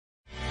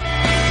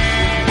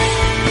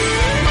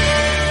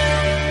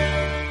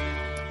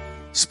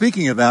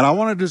speaking of that, I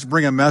want to just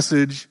bring a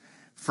message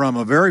from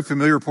a very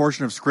familiar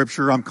portion of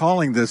Scripture. I'm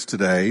calling this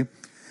today,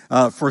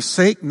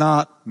 Forsake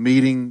Not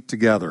Meeting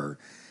Together.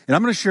 And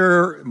I'm going to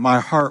share my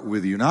heart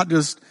with you, not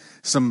just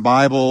some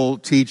Bible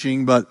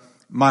teaching, but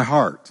my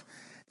heart.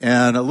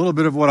 And a little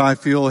bit of what I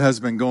feel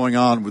has been going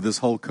on with this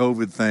whole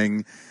COVID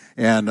thing.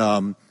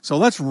 And so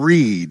let's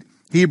read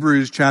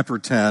Hebrews chapter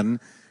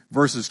 10,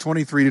 verses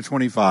 23 to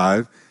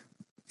 25.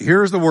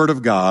 Here's the Word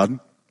of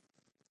God.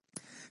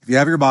 If you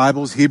have your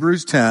Bibles,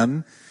 Hebrews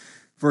 10,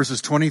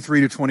 verses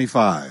 23 to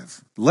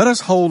 25. Let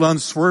us hold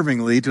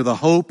unswervingly to the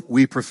hope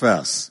we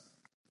profess.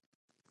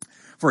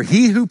 For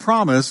he who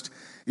promised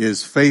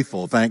is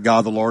faithful. Thank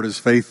God the Lord is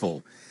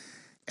faithful.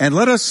 And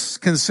let us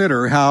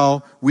consider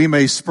how we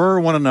may spur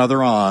one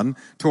another on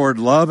toward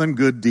love and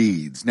good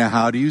deeds. Now,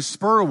 how do you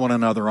spur one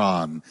another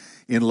on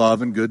in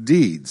love and good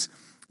deeds?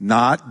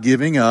 Not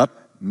giving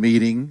up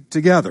meeting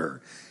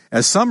together,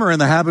 as some are in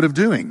the habit of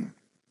doing,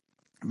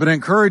 but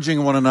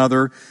encouraging one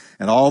another,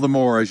 and all the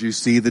more as you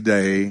see the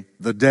day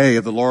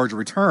of the Lord's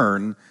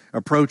return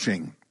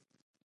approaching.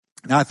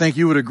 Now, I think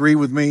you would agree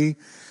with me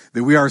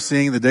that we are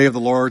seeing the day of the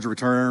Lord's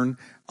return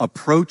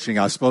approaching.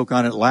 I spoke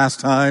on it last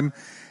time,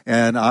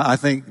 and I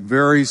think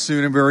very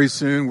soon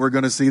we're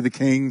going to see the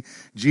King.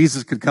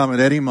 Jesus could come at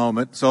any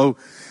moment. So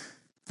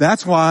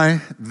that's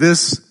why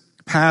this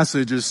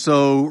passage is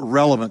so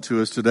relevant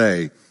to us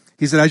today.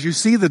 He said, as you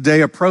see the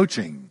day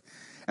approaching,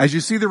 as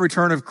you see the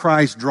return of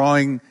Christ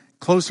drawing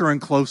closer and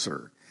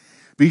closer,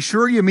 be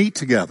sure you meet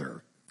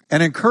together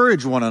and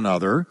encourage one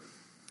another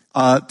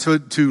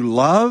to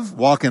love,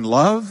 walk in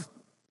love,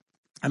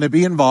 and to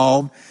be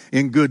involved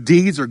in good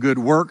deeds or good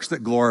works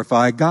that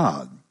glorify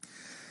God.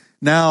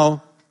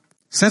 Now,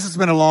 since it's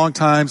been a long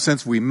time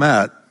since we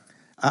met,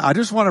 I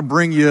just want to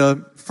bring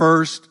you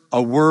first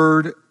a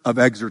word of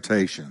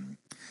exhortation.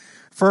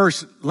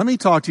 First, let me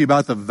talk to you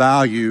about the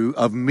value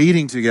of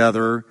meeting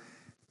together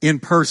in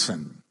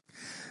person.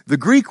 The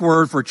Greek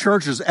word for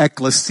church is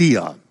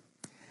ekklesia,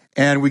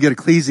 and we get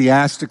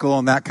ecclesiastical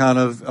and that kind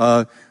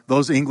of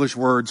those English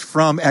words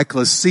from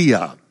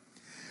ecclesia.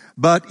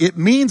 But it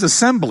means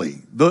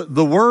assembly.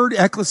 The word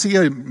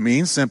ecclesia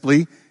means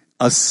simply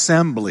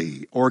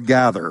assembly or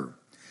gather.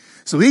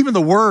 So even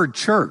the word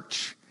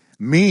church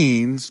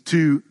means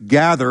to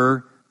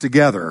gather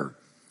together.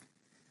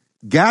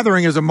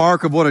 Gathering is a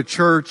mark of what a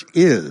church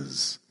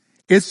is.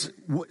 It's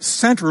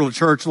central to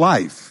church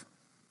life.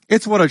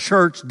 It's what a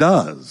church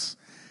does.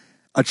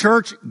 A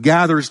church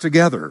gathers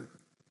together.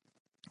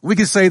 We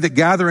can say that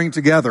gathering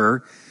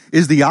together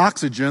is the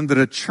oxygen that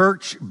a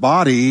church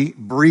body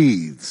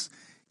breathes.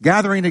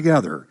 Gathering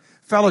together,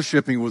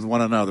 fellowshipping with one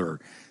another,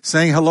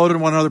 saying hello to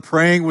one another,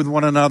 praying with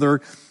one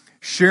another,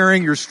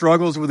 sharing your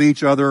struggles with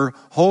each other,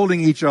 holding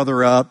each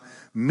other up,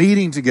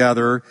 meeting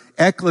together,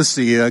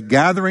 ecclesia,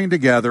 gathering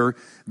together.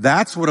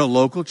 That's what a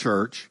local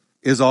church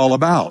is all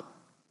about.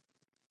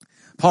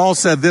 Paul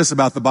said this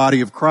about the body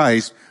of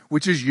Christ,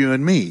 which is you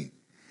and me.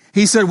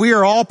 He said, we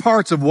are all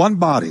parts of one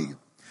body.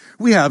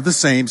 We have the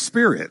same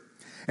Spirit,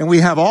 and we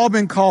have all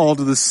been called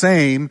to the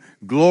same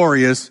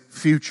glorious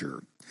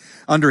future.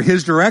 Under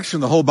his direction,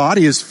 the whole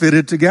body is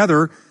fitted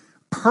together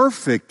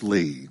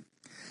perfectly,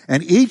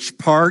 and each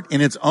part in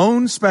its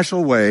own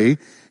special way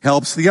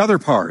helps the other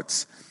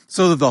parts,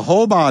 so that the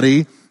whole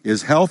body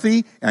is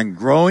healthy and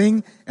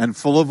growing and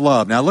full of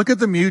love. Now look at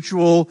the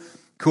mutual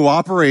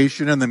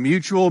cooperation and the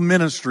mutual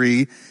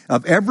ministry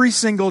of every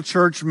single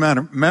church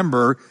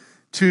member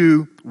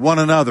to one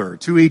another,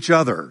 to each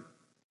other.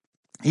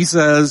 He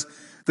says,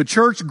 the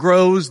church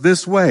grows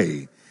this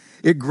way.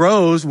 It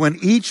grows when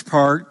each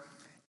part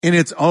in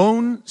its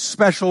own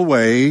special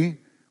way,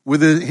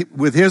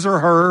 with his or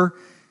her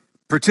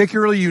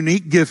particularly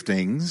unique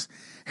giftings,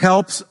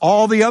 helps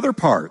all the other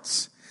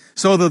parts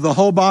so that the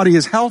whole body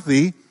is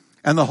healthy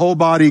and the whole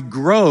body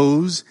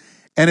grows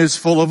and is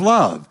full of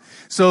love.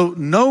 So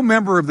no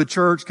member of the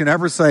church can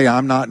ever say,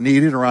 I'm not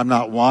needed, or I'm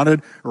not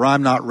wanted, or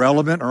I'm not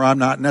relevant, or I'm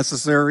not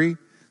necessary.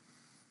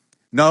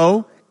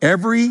 No,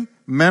 every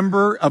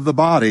member of the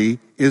body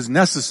is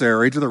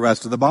necessary to the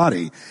rest of the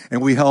body,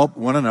 and we help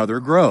one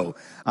another grow.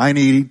 I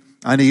need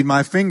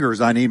my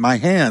fingers. I need my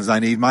hands. I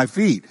need my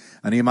feet.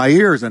 I need my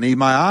ears. I need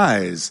my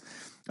eyes.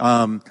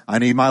 I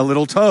need my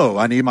little toe.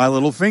 I need my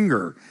little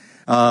finger.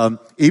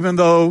 Even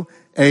though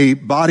a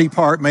body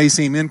part may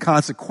seem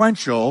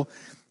inconsequential,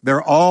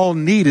 they're all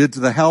needed to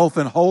the health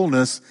and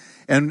wholeness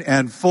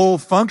and full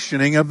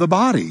functioning of the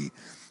body.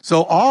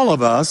 So all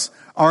of us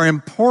are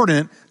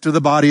important to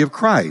the body of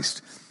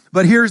Christ.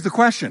 But here's the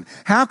question.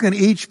 How can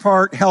each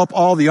part help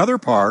all the other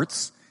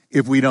parts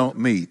if we don't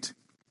meet?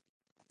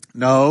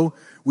 No,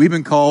 we've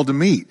been called to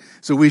meet.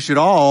 So we should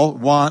all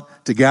want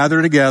to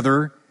gather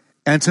together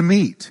and to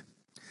meet.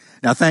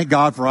 Now, thank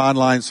God for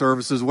online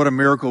services. What a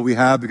miracle we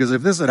have, because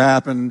if this had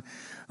happened,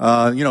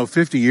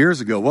 50 years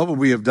ago, what would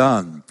we have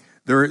done?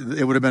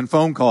 It would have been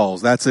phone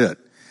calls. That's it.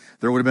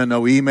 There would have been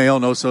no email,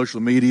 no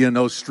social media,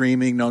 no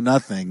streaming, no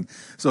nothing.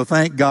 So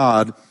thank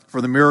God for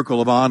the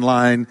miracle of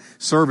online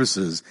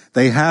services.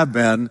 They have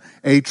been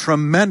a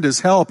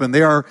tremendous help, and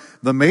they are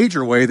the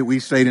major way that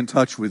we've stayed in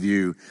touch with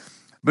you.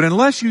 But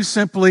unless you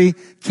simply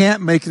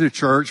can't make it to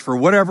church for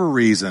whatever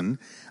reason,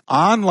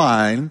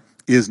 online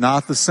is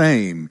not the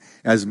same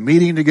as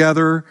meeting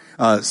together,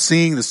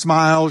 seeing the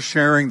smiles,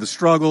 sharing the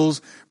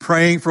struggles,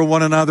 praying for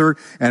one another,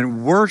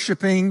 and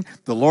worshiping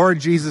the Lord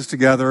Jesus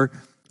together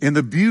in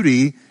the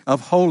beauty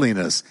of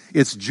holiness.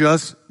 It's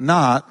just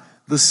not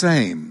the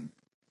same.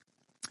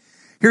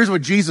 Here's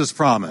what Jesus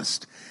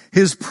promised.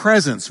 His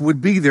presence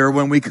would be there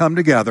when we come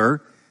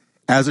together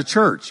as a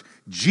church.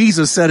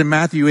 Jesus said in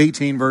Matthew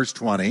 18, verse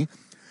 20,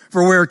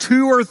 "For where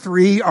 2 or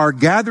 3 are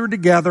gathered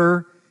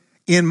together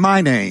in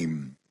my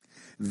name,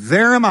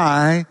 there am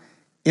I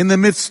in the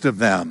midst of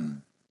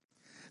them."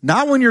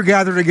 Not when you're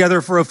gathered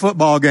together for a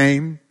football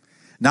game.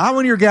 Not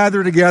when you're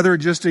gathered together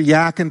just to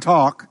yak and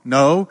talk.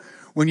 No,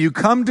 when you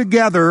come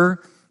together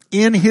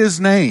in His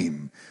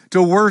name,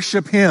 to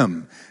worship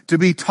Him, to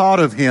be taught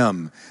of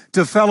Him,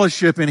 to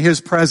fellowship in His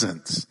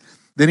presence.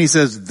 Then He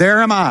says,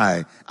 there am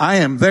I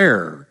am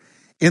there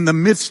in the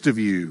midst of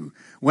you.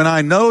 When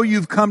I know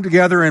you've come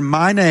together in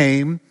my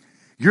name,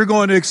 you're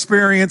going to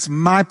experience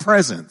my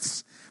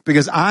presence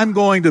because I'm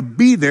going to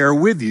be there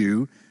with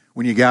you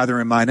when you gather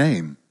in my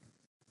name.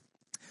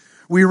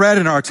 We read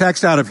in our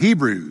text out of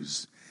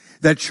Hebrews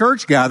that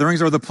church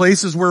gatherings are the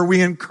places where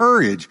we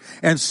encourage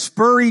and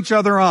spur each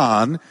other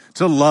on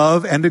to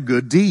love and to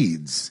good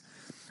deeds.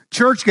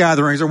 Church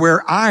gatherings are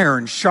where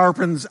iron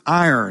sharpens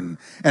iron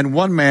and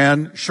one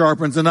man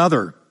sharpens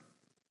another.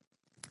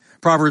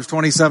 Proverbs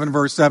 27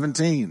 verse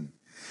 17.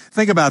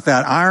 Think about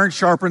that. Iron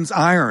sharpens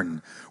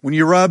iron. When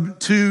you rub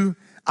 2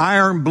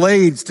 iron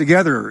blades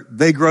together,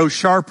 they grow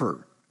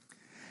sharper.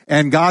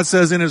 And God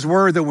says in His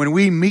Word that when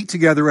we meet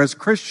together as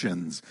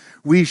Christians,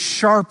 we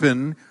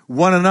sharpen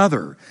one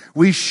another.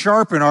 We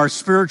sharpen our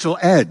spiritual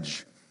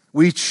edge.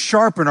 We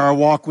sharpen our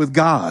walk with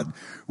God.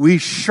 We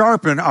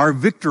sharpen our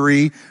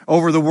victory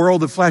over the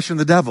world, the flesh, and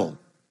the devil.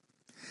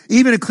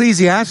 Even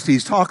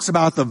Ecclesiastes talks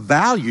about the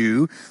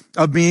value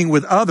of being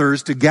with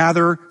others to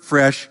gather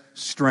fresh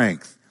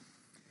strength.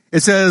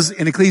 It says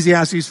in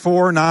Ecclesiastes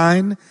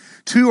 4:9,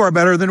 2 are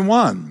better than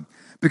 1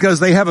 because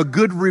they have a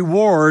good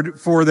reward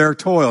for their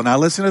toil. Now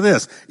listen to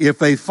this. If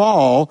they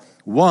fall,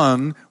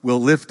 one will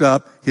lift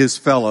up his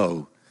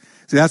fellow.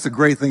 See, that's the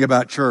great thing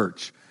about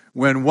church.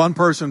 When one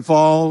person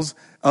falls,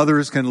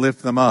 others can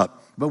lift them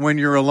up. But when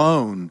you're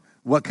alone,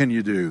 what can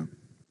you do?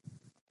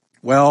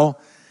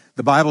 Well,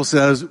 the Bible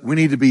says we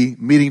need to be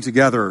meeting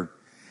together.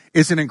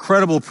 It's an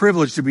incredible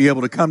privilege to be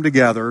able to come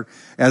together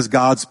as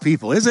God's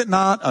people. Is it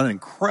not an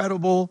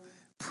incredible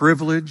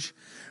privilege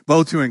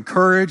both to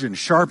encourage and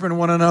sharpen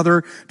one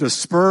another, to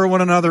spur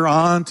one another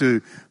on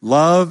to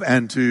love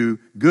and to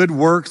good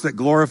works that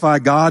glorify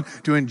God,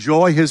 to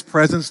enjoy His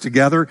presence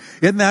together?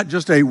 Isn't that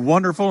just a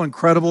wonderful,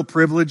 incredible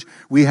privilege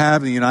we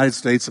have in the United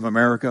States of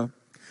America?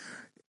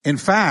 In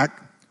fact,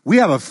 we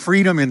have a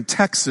freedom in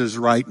Texas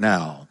right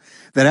now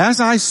that as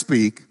I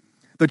speak,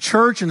 the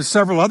church in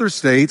several other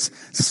states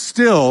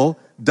still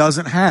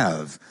doesn't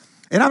have.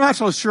 And I'm not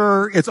so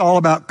sure it's all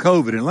about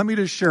COVID. And let me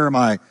just share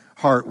my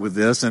heart with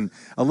this and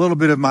a little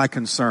bit of my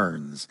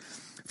concerns.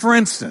 For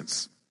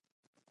instance,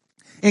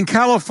 in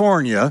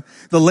California,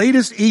 the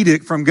latest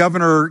edict from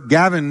Governor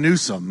Gavin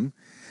Newsom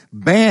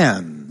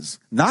bans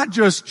not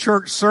just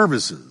church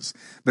services,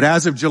 but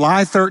as of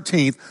July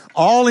 13th,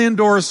 all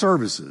indoor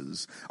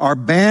services are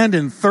banned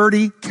in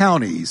 30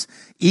 counties,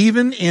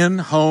 even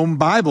in-home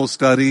Bible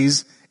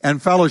studies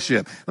and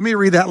fellowship. Let me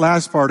read that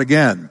last part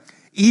again.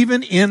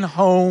 Even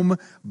in-home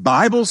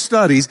Bible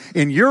studies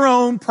in your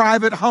own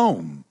private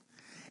home,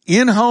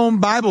 in-home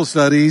Bible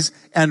studies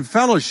and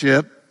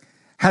fellowship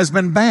has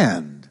been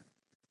banned.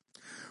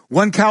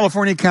 One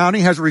California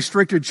county has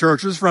restricted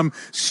churches from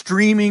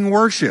streaming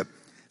worship,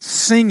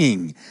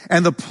 singing,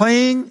 and the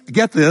playing,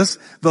 get this,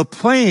 the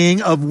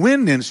playing of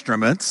wind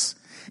instruments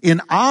in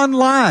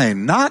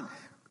online, not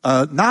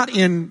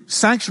in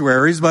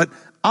sanctuaries, but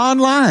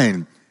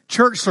online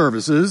church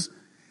services.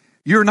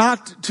 You're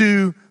not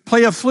to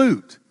play a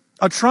flute,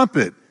 a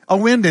trumpet, a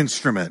wind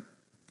instrument,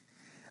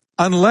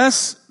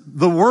 unless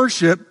the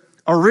worship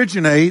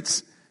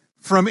originates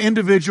from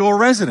individual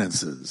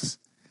residences.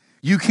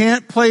 You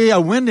can't play a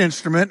wind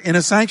instrument in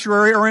a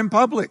sanctuary or in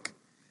public.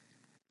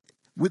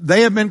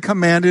 They have been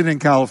commanded in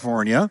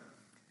California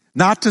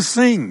not to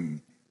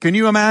sing. Can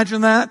you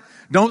imagine that?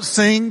 Don't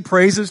sing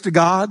praises to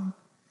God.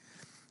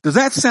 Does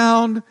that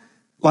sound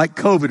like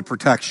COVID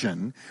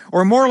protection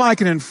or more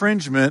like an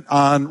infringement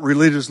on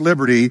religious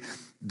liberty?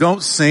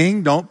 Don't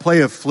sing, don't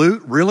play a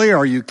flute. Really?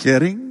 Are you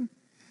kidding?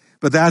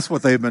 But that's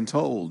what they've been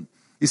told.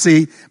 You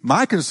see,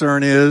 my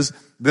concern is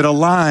that a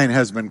line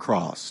has been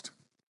crossed.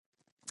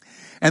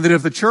 And that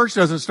if the church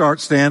doesn't start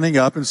standing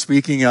up and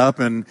speaking up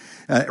and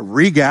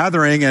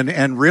regathering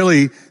and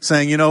really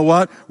saying, you know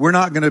what, we're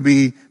not going to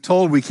be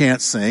told we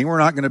can't sing. We're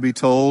not going to be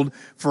told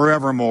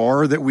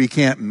forevermore that we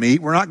can't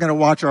meet. We're not going to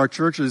watch our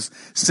churches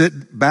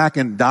sit back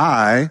and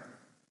die.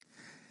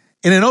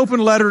 In an open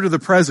letter to the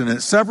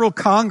president, several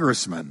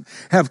congressmen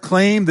have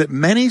claimed that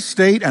many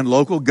state and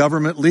local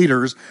government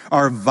leaders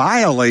are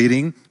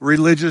violating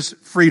religious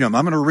freedom.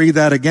 I'm going to read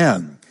that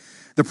again.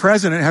 the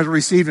president has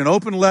received an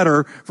open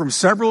letter from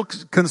several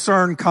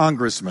concerned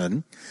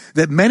congressmen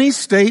that many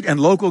state and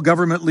local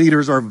government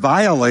leaders are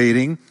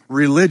violating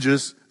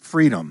religious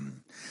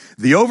freedom.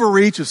 The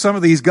overreach of some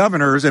of these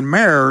governors and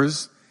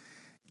mayors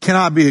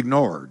cannot be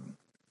ignored.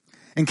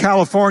 In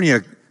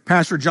California,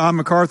 Pastor John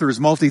MacArthur's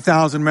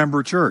multi-thousand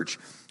member church,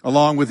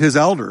 along with his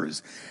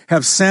elders,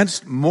 have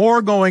sensed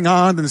more going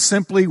on than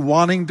simply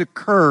wanting to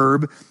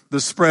curb the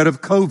spread of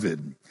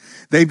COVID.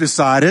 They've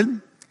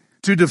decided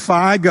to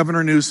defy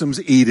Governor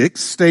Newsom's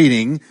edicts,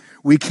 stating,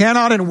 "We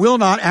cannot and will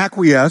not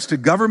acquiesce to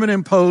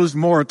government-imposed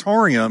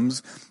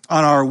moratoriums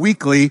on our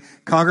weekly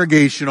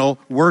congregational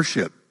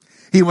worship."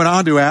 He went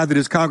on to add that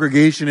his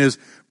congregation is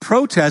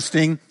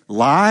protesting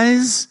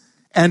lies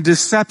and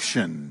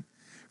deception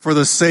for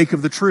the sake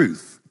of the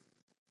truth.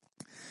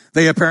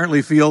 They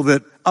apparently feel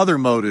that other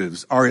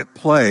motives are at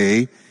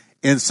play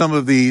in some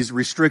of these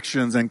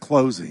restrictions and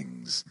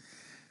closings.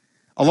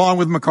 Along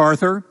with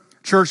MacArthur,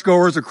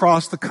 churchgoers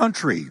across the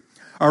country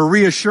are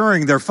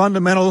reassuring their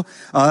fundamental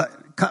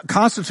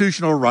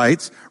constitutional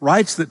rights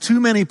that too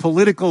many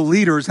political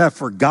leaders have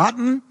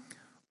forgotten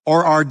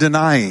or are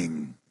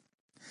denying.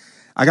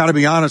 I got to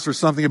be honest, there's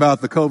something about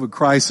the COVID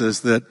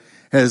crisis that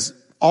has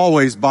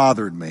always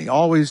bothered me,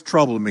 always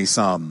troubled me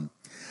some.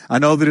 I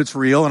know that it's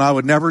real, and I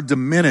would never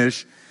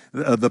diminish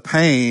the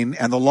pain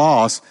and the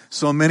loss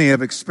so many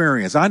have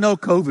experienced. I know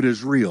COVID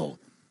is real.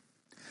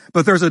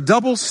 But there's a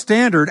double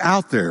standard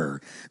out there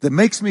that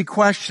makes me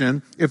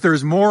question if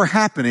there's more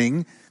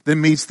happening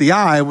than meets the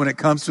eye when it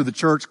comes to the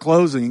church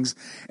closings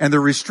and the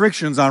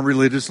restrictions on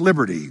religious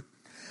liberty.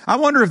 I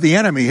wonder if the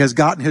enemy has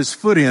gotten his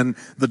foot in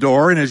the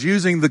door and is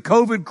using the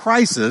COVID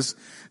crisis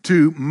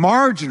to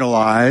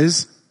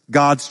marginalize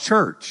God's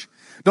church.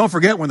 Don't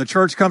forget, when the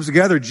church comes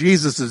together,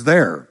 Jesus is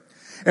there.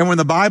 And when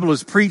the Bible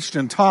is preached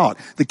and taught,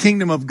 the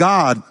kingdom of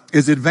God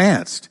is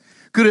advanced.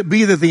 Could it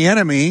be that the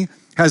enemy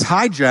has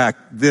hijacked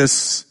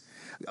this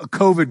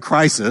COVID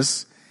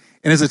crisis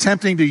and is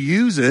attempting to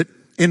use it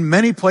in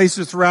many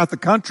places throughout the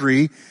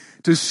country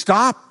to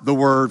stop the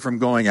word from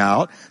going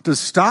out, to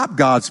stop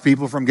God's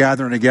people from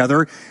gathering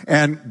together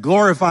and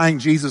glorifying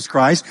Jesus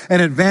Christ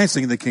and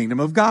advancing the kingdom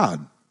of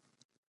God?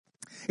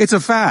 It's a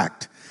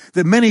fact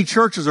that many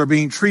churches are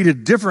being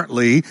treated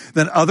differently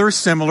than other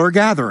similar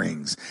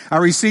gatherings. I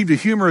received a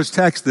humorous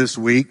text this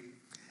week,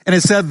 and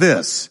it said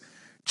this: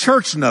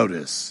 church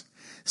notice.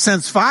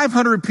 Since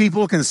 500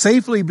 people can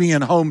safely be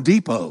in Home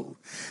Depot,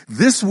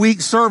 this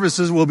week's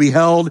services will be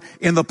held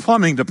in the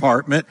plumbing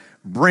department.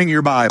 Bring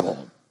your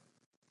Bible.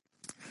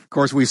 Of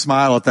course, we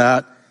smile at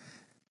that.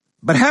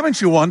 But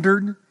haven't you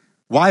wondered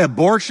why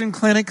abortion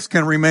clinics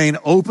can remain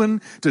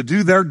open to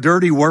do their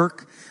dirty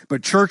work,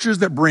 but churches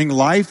that bring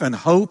life and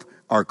hope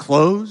are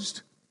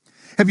closed?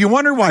 Have you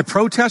wondered why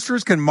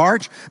protesters can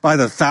march by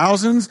the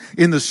thousands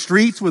in the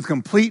streets with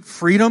complete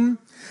freedom,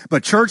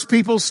 but church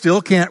people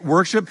still can't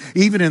worship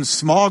even in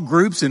small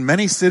groups in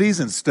many cities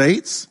and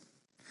states?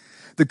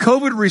 The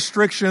COVID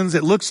restrictions,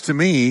 it looks to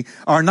me,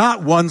 are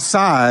not one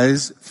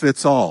size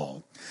fits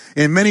all.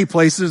 In many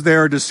places, they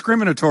are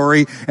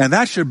discriminatory, and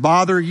that should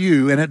bother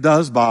you, and it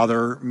does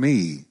bother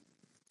me.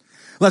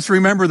 Let's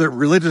remember that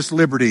religious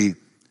liberty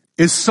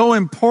is so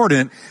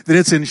important that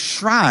it's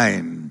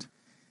enshrined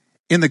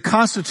in the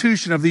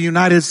Constitution of the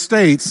United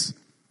States.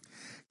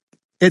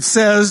 It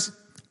says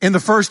in the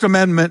First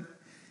Amendment,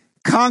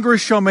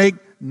 Congress shall make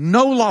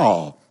no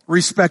law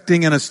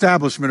respecting an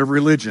establishment of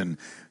religion.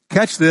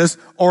 Catch this,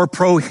 or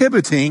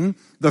prohibiting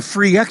the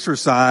free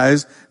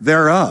exercise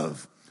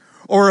thereof,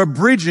 or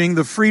abridging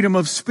the freedom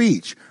of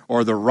speech,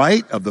 or the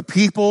right of the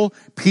people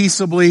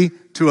peaceably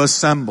to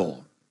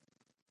assemble.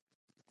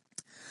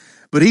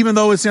 But even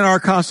though it's in our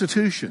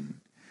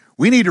Constitution,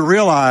 we need to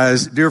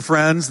realize, dear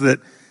friends, that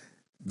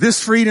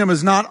this freedom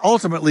is not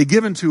ultimately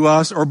given to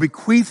us or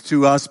bequeathed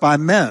to us by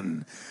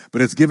men,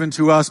 but it's given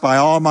to us by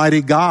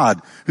Almighty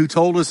God, who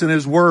told us in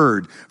His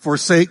Word,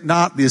 "Forsake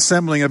not the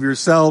assembling of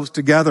yourselves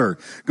together.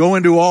 Go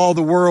into all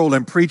the world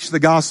and preach the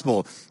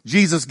gospel."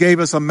 Jesus gave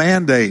us a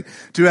mandate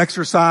to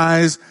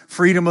exercise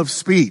freedom of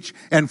speech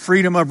and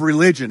freedom of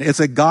religion.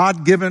 It's a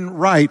God-given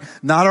right,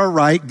 not a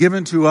right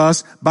given to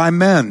us by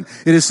men.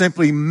 It is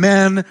simply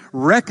men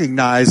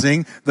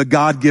recognizing the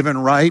God-given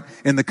right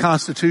in the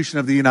Constitution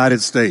of the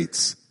United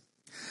States.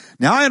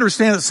 Now, I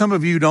understand that some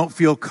of you don't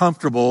feel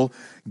comfortable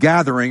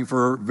gathering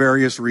for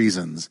various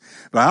reasons,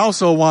 but I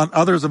also want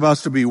others of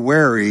us to be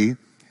wary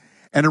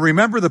and to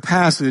remember the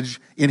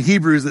passage in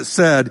Hebrews that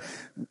said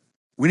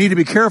we need to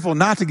be careful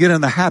not to get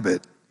in the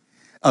habit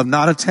of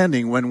not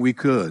attending when we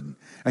could.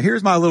 Now,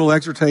 here's my little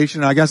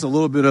exhortation, I guess a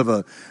little bit of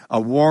a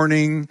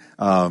warning.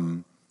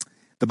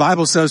 The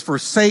Bible says,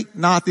 "Forsake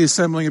not the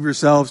assembling of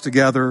yourselves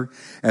together,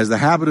 as the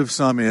habit of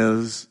some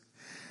is."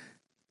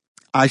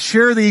 I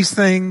share these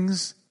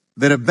things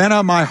that have been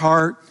on my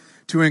heart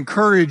to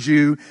encourage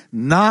you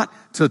not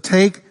to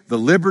take the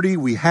liberty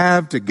we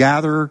have to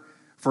gather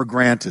for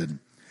granted,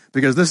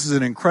 because this is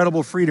an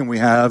incredible freedom we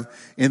have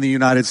in the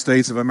United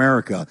States of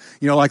America.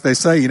 You know, like they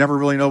say, you never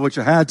really know what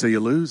you had till you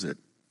lose it.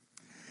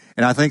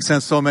 And I think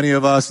since so many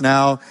of us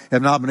now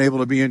have not been able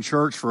to be in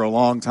church for a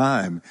long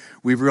time,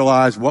 we've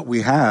realized what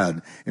we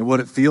had and what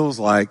it feels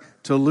like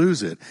to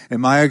lose it.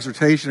 And my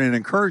exhortation and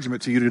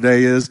encouragement to you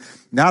today is,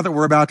 now that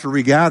we're about to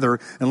regather,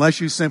 unless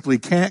you simply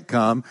can't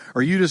come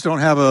or you just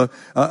don't have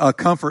a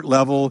comfort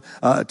level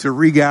to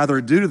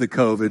regather due to the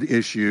COVID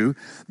issue,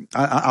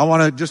 I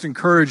want to just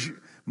encourage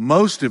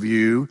most of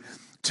you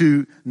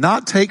to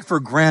not take for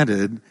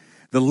granted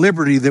the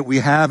liberty that we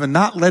have and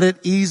not let it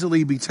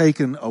easily be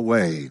taken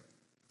away.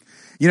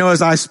 You know,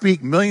 as I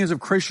speak, millions of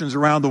Christians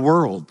around the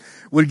world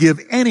would give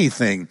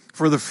anything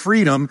for the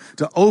freedom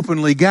to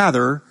openly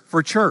gather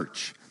for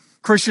church.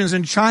 Christians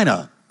in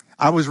China,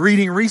 I was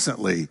reading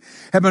recently,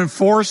 have been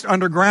forced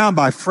underground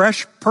by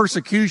fresh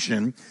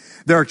persecution.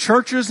 Their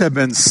churches have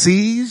been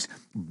seized,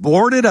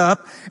 boarded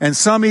up, and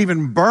some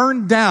even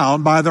burned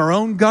down by their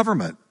own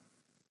government.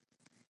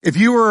 If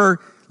you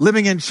were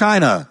living in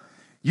China,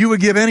 you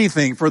would give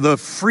anything for the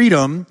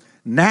freedom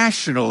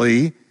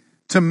nationally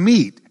to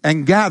meet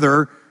and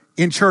gather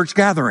in church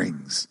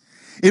gatherings.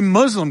 In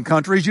Muslim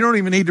countries, you don't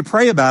even need to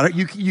pray about it.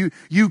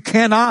 You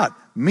cannot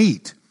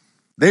meet.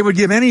 They would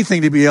give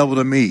anything to be able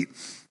to meet.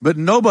 But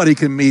nobody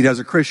can meet as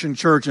a Christian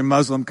church in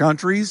Muslim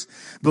countries.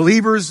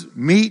 Believers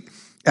meet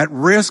at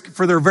risk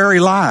for their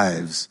very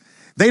lives.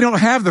 They don't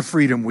have the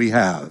freedom we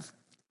have.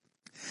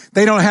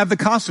 They don't have the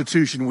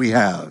Constitution we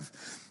have.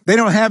 They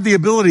don't have the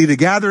ability to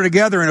gather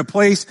together in a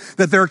place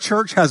that their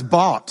church has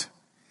bought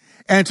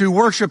and to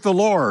worship the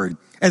Lord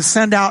and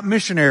send out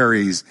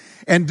missionaries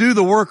and do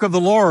the work of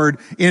the Lord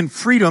in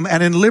freedom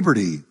and in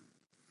liberty.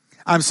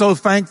 I'm so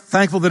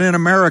thankful that in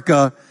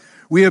America,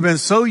 we have been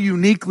so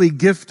uniquely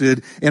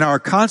gifted in our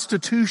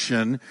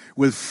Constitution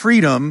with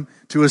freedom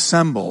to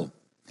assemble.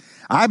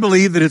 I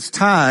believe that it's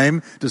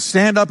time to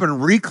stand up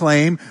and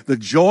reclaim the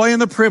joy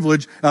and the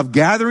privilege of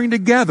gathering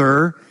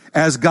together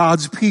as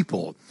God's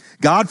people.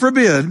 God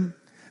forbid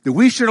that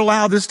we should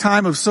allow this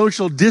time of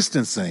social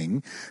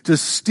distancing to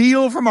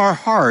steal from our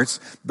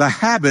hearts the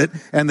habit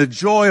and the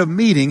joy of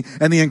meeting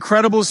and the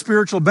incredible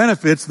spiritual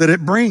benefits that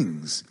it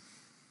brings.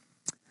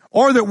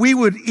 Or that we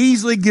would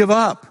easily give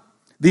up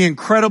the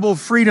incredible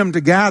freedom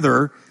to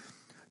gather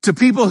to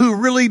people who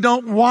really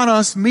don't want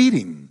us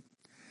meeting.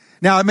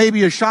 Now, it may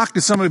be a shock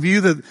to some of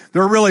you that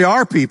there really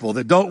are people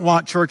that don't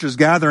want churches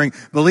gathering.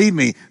 Believe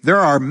me, there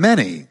are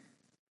many.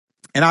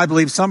 And I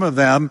believe some of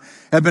them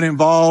have been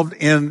involved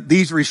in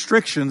these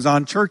restrictions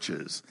on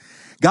churches.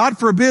 God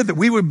forbid that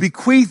we would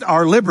bequeath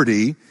our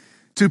liberty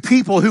to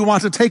people who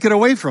want to take it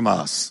away from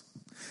us.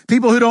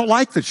 People who don't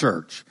like the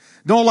church,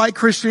 don't like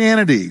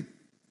Christianity,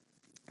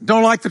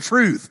 don't like the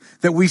truth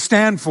that we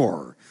stand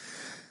for.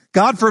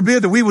 God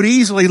forbid that we would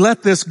easily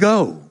let this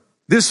go,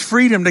 this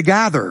freedom to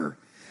gather,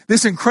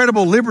 this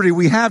incredible liberty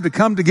we have to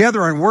come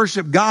together and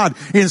worship God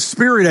in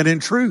spirit and in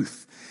truth.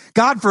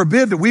 God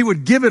forbid that we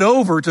would give it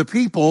over to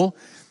people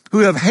who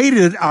have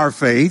hated our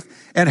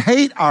faith and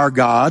hate our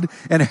God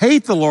and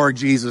hate the Lord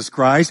Jesus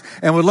Christ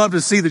and would love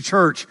to see the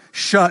church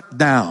shut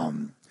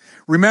down.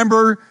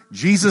 Remember,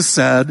 Jesus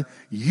said,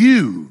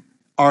 "You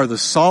are the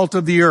salt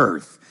of the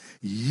earth.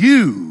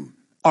 You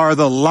are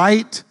the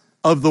light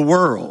of the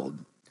world."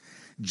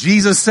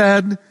 Jesus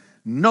said,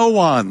 "No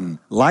one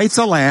lights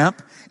a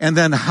lamp and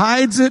then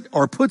hides it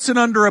or puts it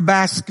under a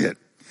basket.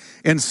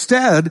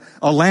 Instead,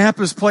 a lamp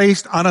is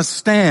placed on a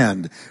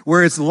stand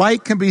where its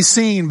light can be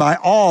seen by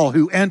all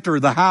who enter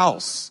the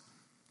house."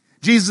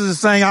 Jesus is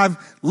saying, I've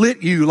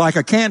lit you like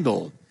a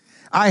candle.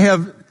 I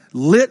have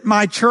lit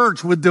my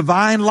church with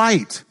divine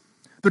light,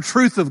 the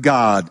truth of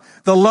God,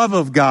 the love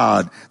of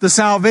God, the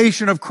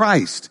salvation of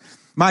Christ.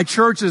 My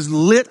church is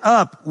lit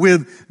up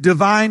with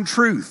divine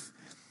truth.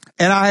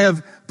 And I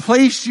have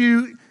placed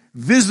you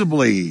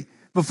visibly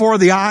before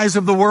the eyes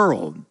of the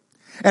world.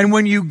 And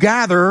when you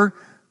gather,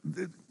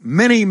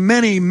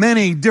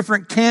 many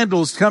different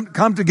candles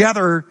come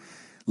together,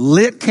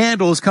 lit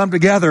candles come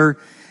together,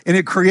 and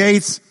it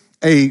creates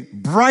a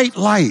bright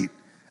light,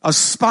 a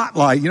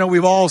spotlight. You know,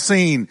 we've all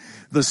seen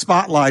the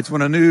spotlights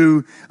when a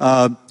new,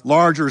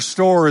 larger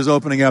store is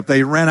opening up.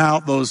 They rent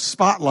out those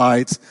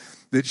spotlights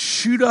that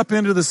shoot up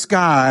into the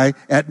sky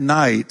at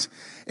night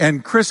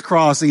and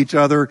crisscross each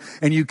other,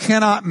 and you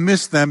cannot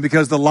miss them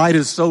because the light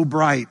is so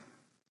bright.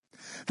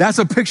 That's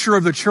a picture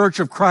of the church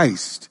of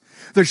Christ,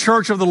 the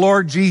church of the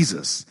Lord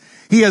Jesus.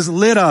 He has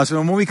lit us, and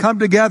when we come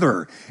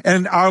together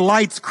and our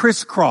lights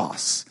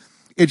crisscross,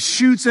 it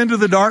shoots into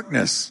the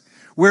darkness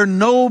where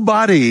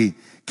nobody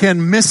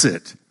can miss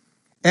it.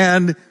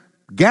 And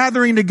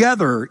gathering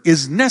together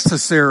is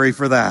necessary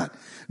for that.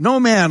 No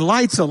man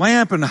lights a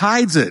lamp and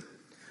hides it.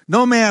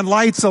 No man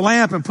lights a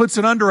lamp and puts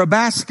it under a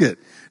basket.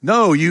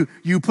 No, you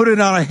put it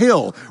on a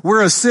hill.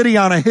 We're a city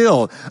on a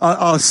hill,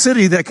 a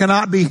city that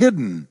cannot be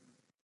hidden.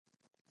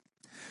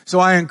 So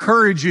I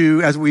encourage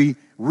you as we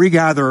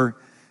regather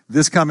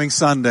this coming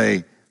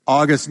Sunday,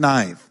 August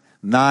 9th,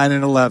 9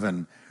 and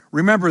 11.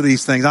 Remember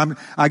these things.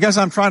 I guess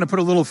I'm trying to put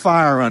a little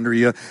fire under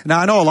you. Now,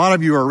 I know a lot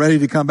of you are ready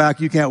to come back.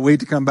 You can't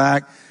wait to come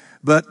back.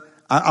 But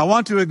I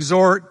want to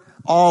exhort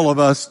all of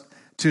us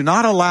to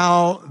not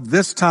allow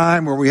this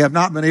time where we have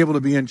not been able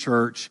to be in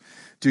church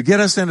to get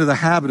us into the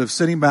habit of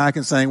sitting back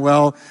and saying,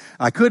 well,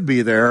 I could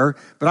be there,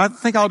 but I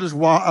think I'll just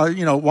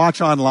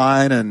watch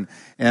online and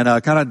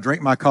kind of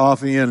drink my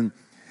coffee and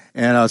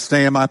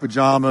stay in my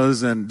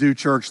pajamas and do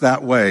church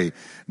that way.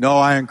 No,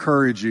 I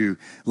encourage you,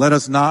 let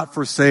us not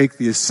forsake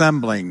the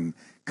assembling,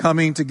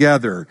 coming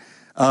together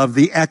of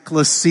the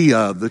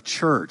ecclesia, the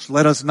church.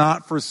 Let us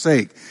not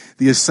forsake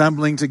the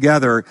assembling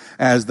together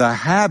as the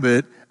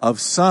habit of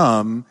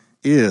some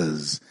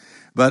is.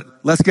 But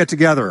let's get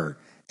together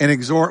and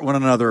exhort one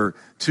another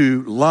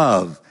to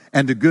love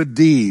and to good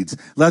deeds.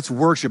 Let's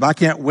worship. I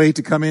can't wait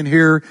to come in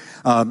here.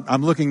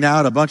 I'm looking now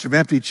at a bunch of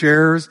empty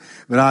chairs,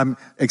 but I'm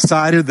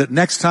excited that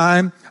next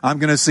time I'm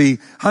going to see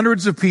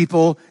hundreds of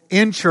people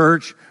in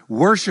church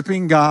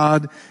worshiping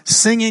God,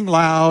 singing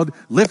loud,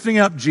 lifting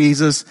up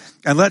Jesus,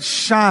 and let's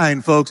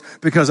shine, folks,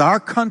 because our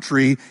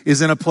country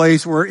is in a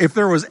place where if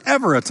there was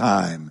ever a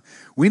time,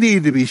 we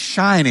need to be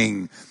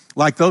shining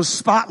like those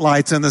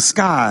spotlights in the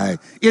sky.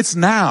 It's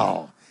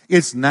now.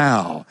 It's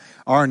now.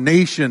 Our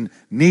nation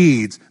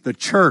needs the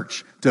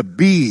church to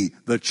be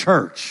the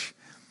church.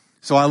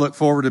 So I look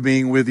forward to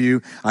being with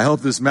you. I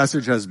hope this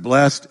message has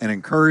blessed and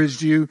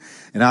encouraged you.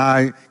 And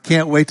I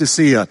can't wait to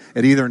see you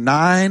at either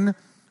 9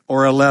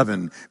 or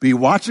 11. Be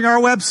watching our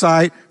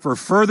website for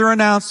further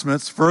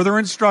announcements, further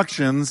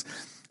instructions,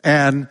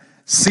 and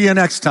see you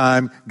next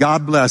time.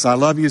 God bless. I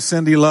love you.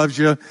 Cindy loves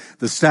you.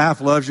 The staff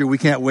loves you. We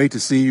can't wait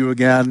to see you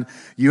again.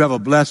 You have a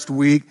blessed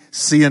week.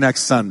 See you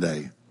next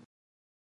Sunday.